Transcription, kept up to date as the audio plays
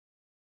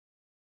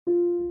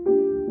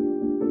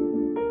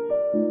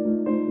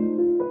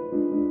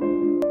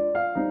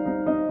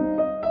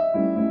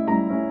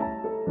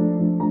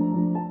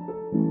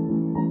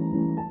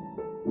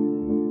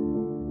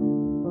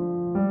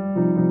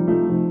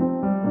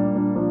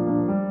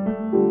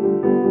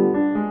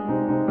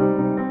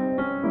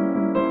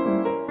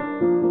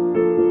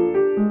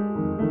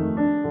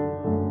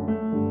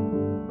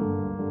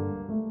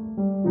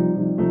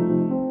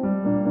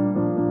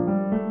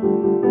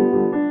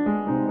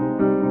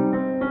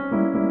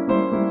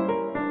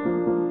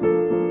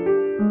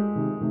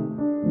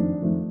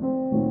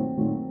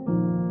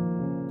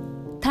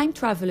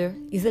Traveler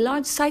is a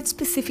large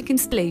site-specific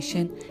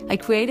installation I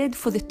created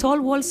for the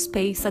tall wall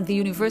space at the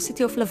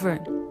University of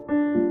Laverne.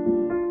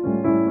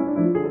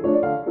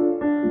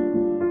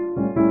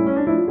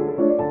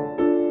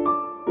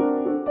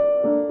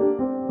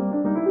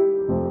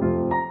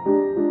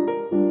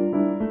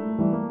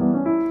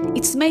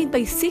 It's made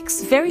by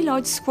 6 very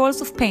large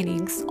scrolls of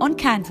paintings on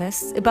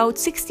canvas, about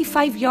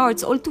 65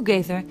 yards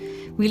altogether,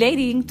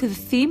 relating to the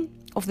theme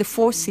of the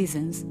 4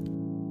 seasons.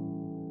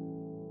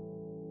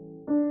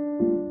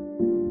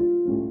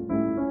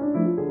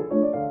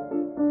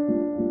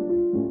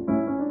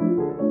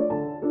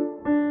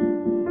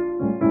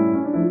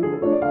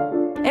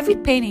 Every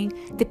painting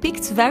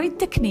depicts varied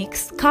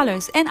techniques,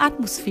 colors, and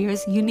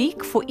atmospheres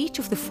unique for each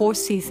of the 4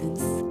 seasons.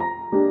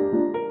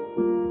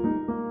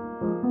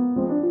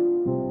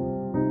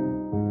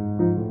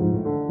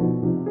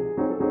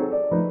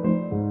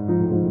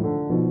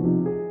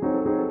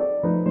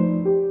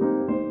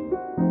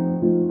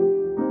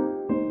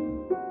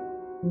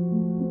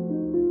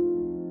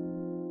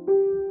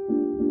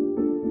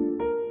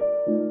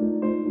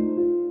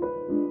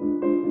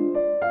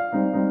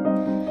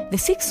 The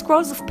 6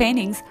 scrolls of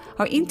paintings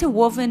are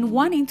interwoven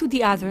one into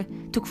the other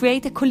to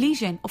create a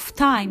collision of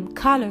time,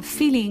 color,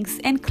 feelings,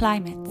 and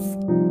climates.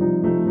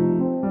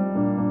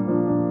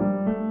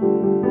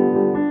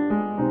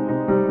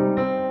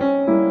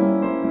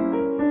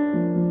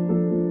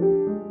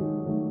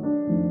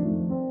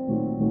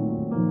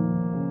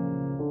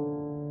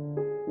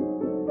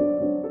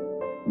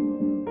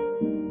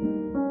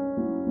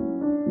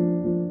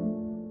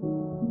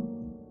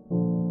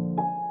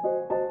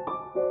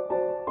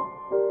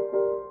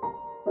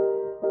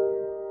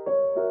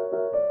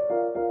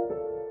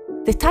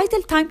 The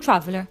title Time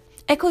Traveler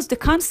echoes the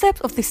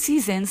concept of the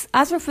seasons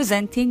as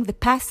representing the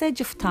passage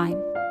of time.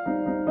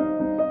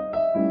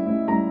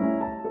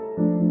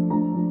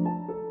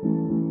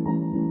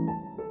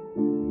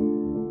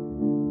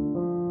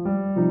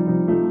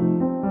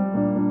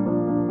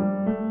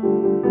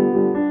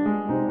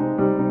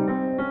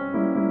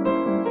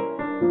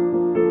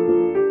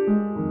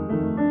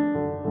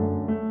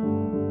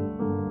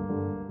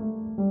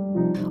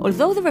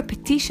 Although the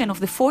repetition of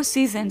the 4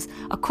 seasons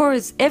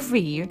occurs every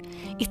year,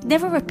 it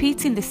never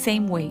repeats in the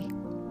same way.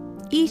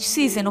 Each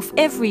season of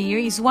every year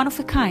is one of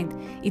a kind.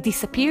 It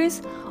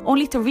disappears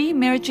only to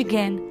re-emerge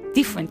again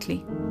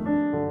differently.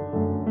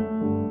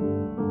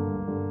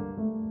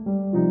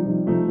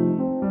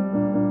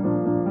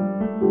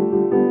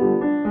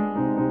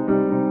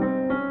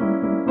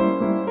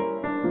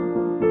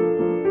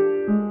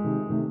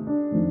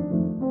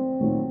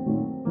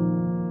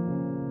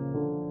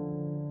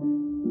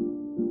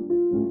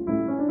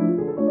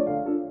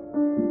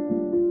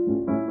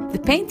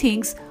 The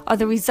paintings are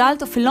the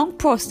result of a long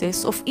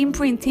process of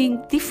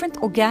imprinting different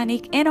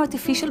organic and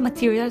artificial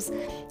materials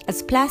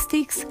as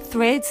plastics,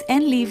 threads,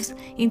 and leaves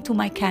into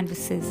my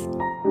canvases.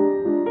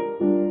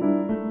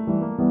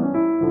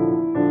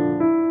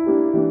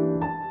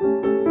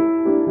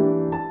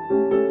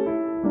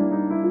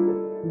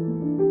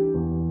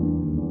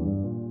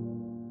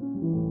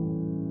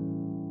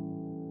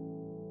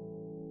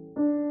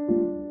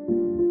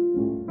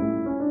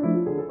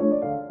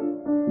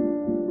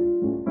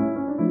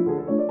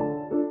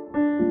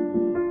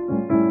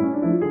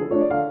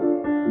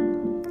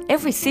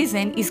 Every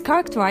season is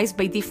characterized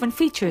by different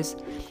features: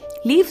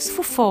 leaves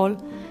for fall,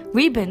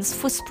 ribbons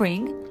for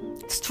spring,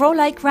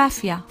 straw-like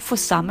raffia for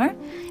summer,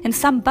 and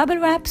some bubble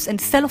wraps and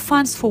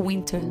cellophanes for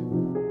winter.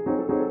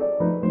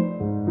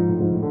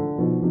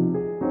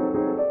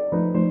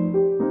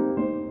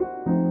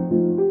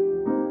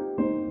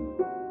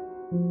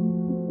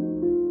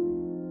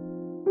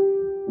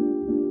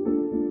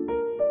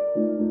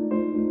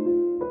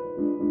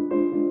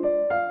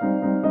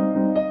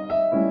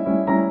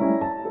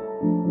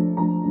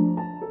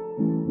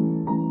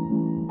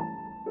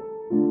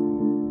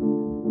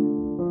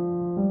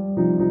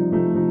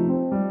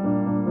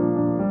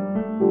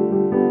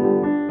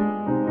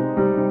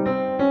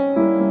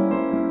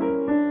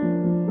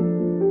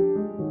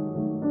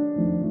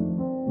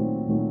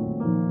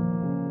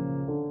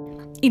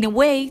 In a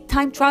way,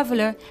 Time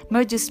Traveler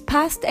merges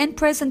past and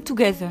present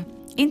together,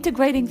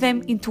 integrating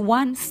them into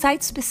one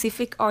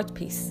site-specific art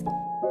piece.